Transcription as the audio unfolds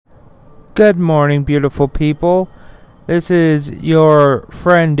Good morning, beautiful people. This is your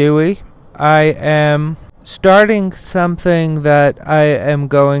friend Dewey. I am starting something that I am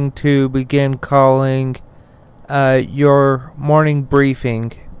going to begin calling your morning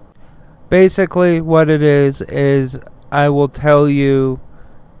briefing. Basically, what it is I will tell you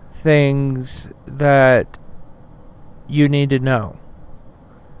things that you need to know.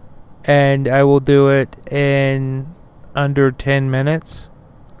 And I will do it in under 10 minutes.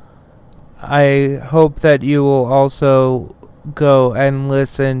 I hope that you will also go and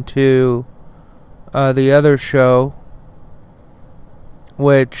listen to the other show,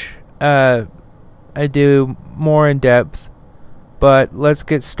 which I do more in depth. But let's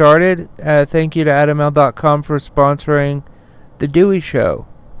get started. Thank you to AdamL.com for sponsoring The Dewey Show.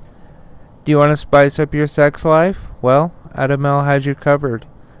 Do you want to spice up your sex life? Well, AdamL has you covered.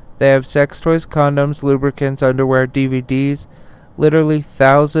 They have sex toys, condoms, lubricants, underwear, DVDs, literally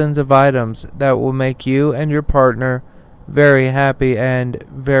thousands of items that will make you and your partner very happy and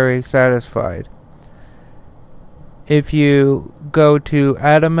very satisfied. If you go to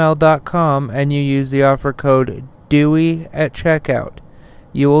AdamL.com and you use the offer code DEWEY at checkout,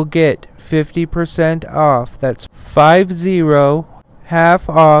 you will get 50% off. That's 50, half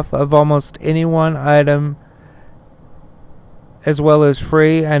off of almost any one item, as well as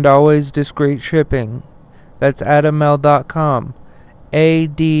free and always discreet shipping. That's AdamL.com.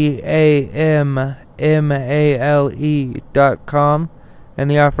 ADAMMALE.com, and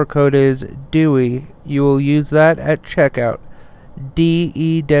the offer code is DEWEY. You will use that at checkout.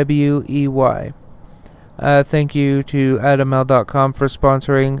 DEWEY. Thank you to AdamL.com for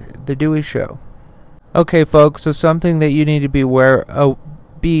sponsoring The Dewey Show. Okay, folks, so something that you need to be aware of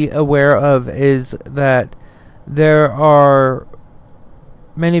is that there are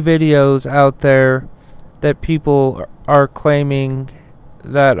many videos out there that people are claiming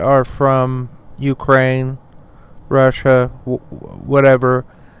that are from Ukraine, Russia, whatever,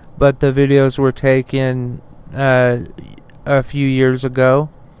 but the videos were taken a few years ago.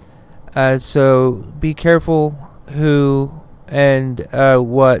 So be careful who and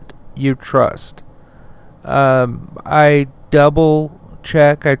what you trust. I double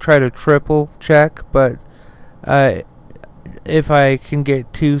check, I try to triple check, but if I can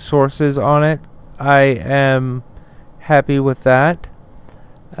get two sources on it, I am happy with that.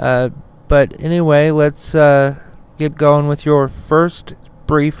 But anyway, let's get going with your first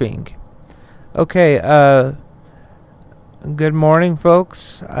briefing. Okay, good morning,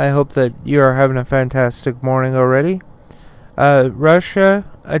 folks. I hope that you are having a fantastic morning already. Russia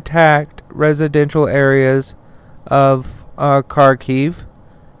attacked residential areas of Kharkiv,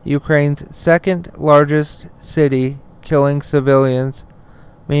 Ukraine's second largest city, killing civilians.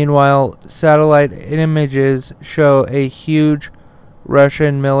 Meanwhile, satellite images show a huge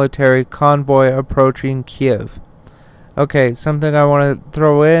Russian military convoy approaching Kiev. Okay, something I want to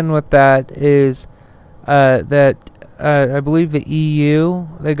throw in with that is that I believe the EU,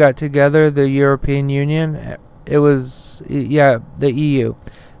 they got together, the European Union, the EU.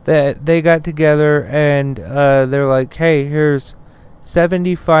 They got together and they're like, hey, here's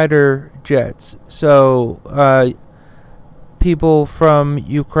 70 fighter jets. So people from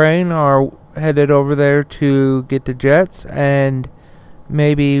Ukraine are headed over there to get the jets, and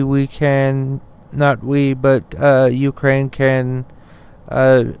maybe we can, not we, but Ukraine can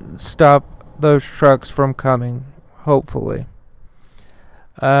stop those trucks from coming, hopefully.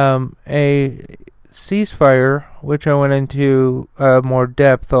 A ceasefire, which I went into more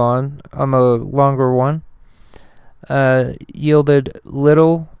depth on the longer one, yielded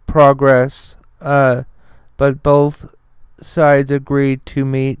little progress, but both sides agreed to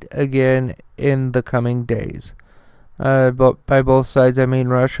meet again in the coming days. But by both sides, I mean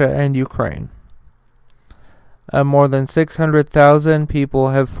Russia and Ukraine. More than 600,000 people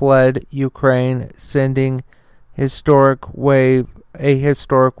have fled Ukraine, sending a historic wave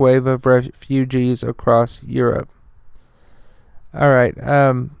of refugees across Europe. All right,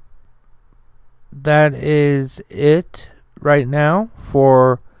 that is it right now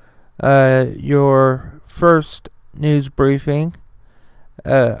for your first news briefing.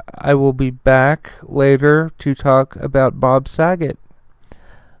 I will be back later to talk about Bob Saget.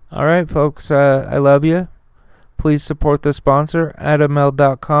 Alright, folks, I love you. Please support the sponsor,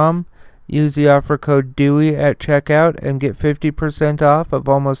 AdamL.com. Use the offer code DEWEY at checkout and get 50% off of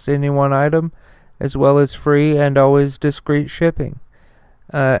almost any one item, as well as free and always discreet shipping.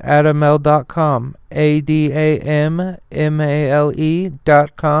 AdamL.com,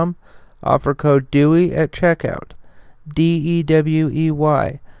 ADAMMALE.com. Offer code DEWEY at checkout.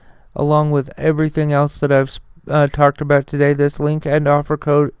 DEWEY. Along with everything else that I've talked about today, this link and offer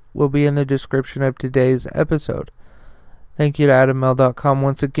code will be in the description of today's episode. Thank you to AdamMale.com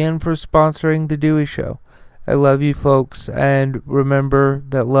once again for sponsoring The Dewey Show. I love you folks, and remember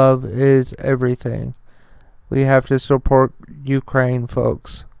that love is everything. We have to support Ukraine,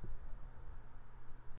 folks.